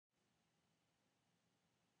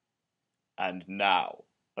And now,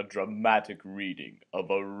 a dramatic reading of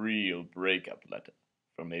a real breakup letter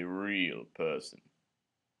from a real person.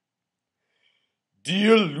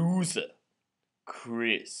 Dear loser,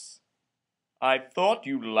 Chris. I thought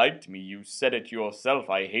you liked me. You said it yourself.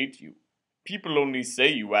 I hate you. People only say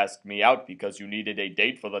you asked me out because you needed a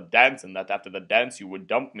date for the dance and that after the dance you would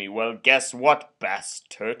dump me. Well, guess what,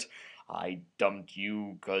 bastard? I dumped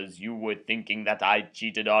you 'cause you were thinking that I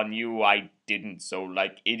cheated on you. I didn't, so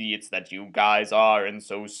like idiots that you guys are and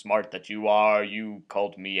so smart that you are, you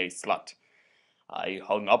called me a slut. I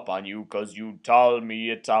hung up on you 'cause you told me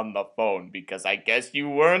it on the phone because I guess you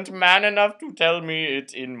weren't man enough to tell me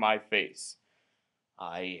it in my face.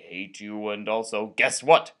 I hate you, and also, guess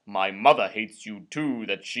what? My mother hates you too,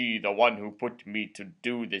 that she, the one who put me to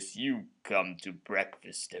do this. You come to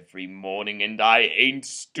breakfast every morning, and I ain't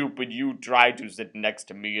stupid. You try to sit next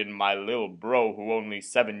to me, and my little bro, who only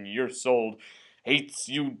 7 years old, hates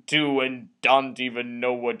you too, and don't even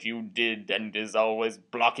know what you did, and is always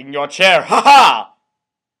blocking your chair. Ha ha!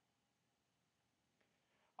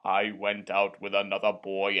 I went out with another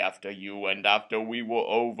boy after you, and after we were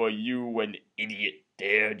over, you, an idiot,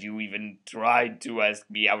 dared you even tried to ask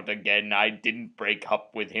me out again. I didn't break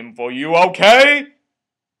up with him for you, okay?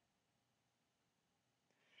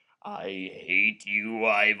 I hate you.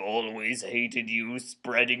 I've always hated you,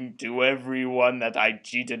 spreading to everyone that I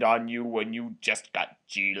cheated on you when you just got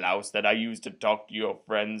G-louse, that I used to talk to your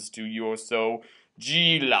friends to you so.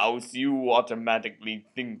 G-louse, you automatically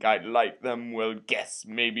think I like them. Well, guess,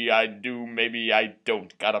 maybe I do, maybe I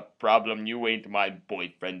don't. Got a problem, you ain't my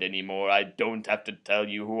boyfriend anymore. I don't have to tell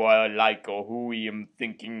you who I like or who I am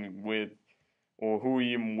thinking with or who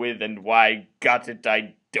I'm with and why. Got it,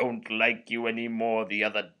 I don't like you anymore. The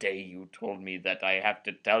other day you told me that I have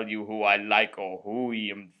to tell you who I like or who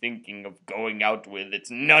I am thinking of going out with.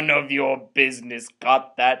 It's none of your business.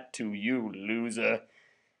 Got that to you, loser.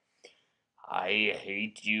 I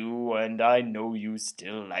hate you, and I know you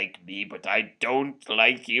still like me, but I don't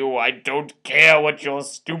like you. I don't care what your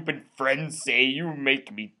stupid friends say. You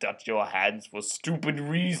make me touch your hands for stupid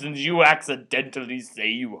reasons. You accidentally say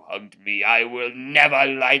you hugged me. I will never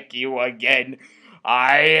like you again.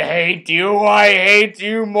 I hate you. I hate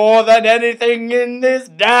you more than anything in this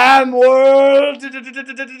damn world.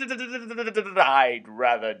 I'd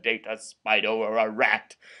rather date a spider or a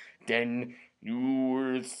rat than you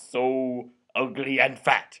were so ugly and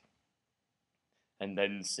fat. And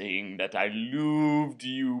then saying that I loved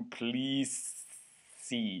you, please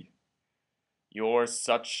see. You're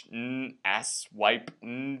such an asswipe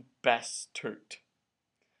bastard.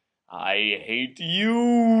 I hate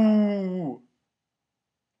you.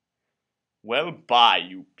 Well, bye,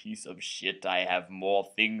 you piece of shit. I have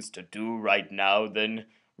more things to do right now than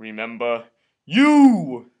remember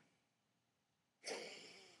you.